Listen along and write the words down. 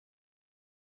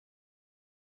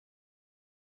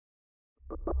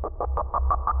Over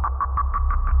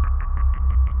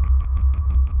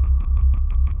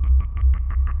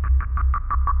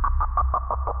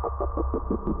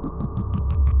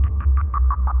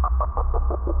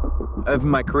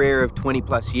my career of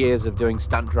 20+ years of doing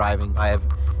stunt driving, I have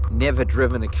never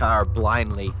driven a car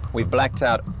blindly. We've blacked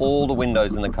out all the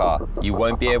windows in the car. You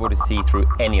won't be able to see through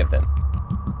any of them.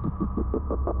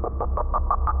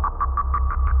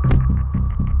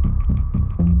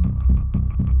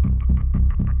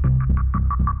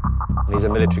 These are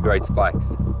military-grade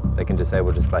spikes. They can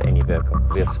disable just about any vehicle.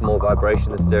 There'll be a small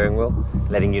vibration in the steering wheel,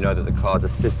 letting you know that the car's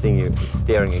assisting you in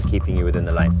steering and keeping you within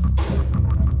the lane.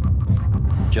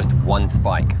 Just one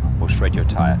spike will shred your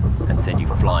tire and send you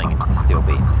flying into the steel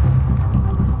beams.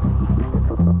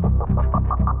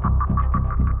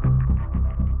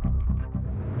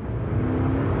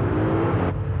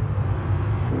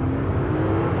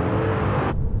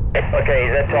 Okay,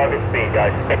 he's at target speed,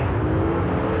 guys.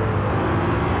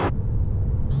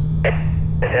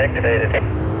 It's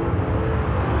activated.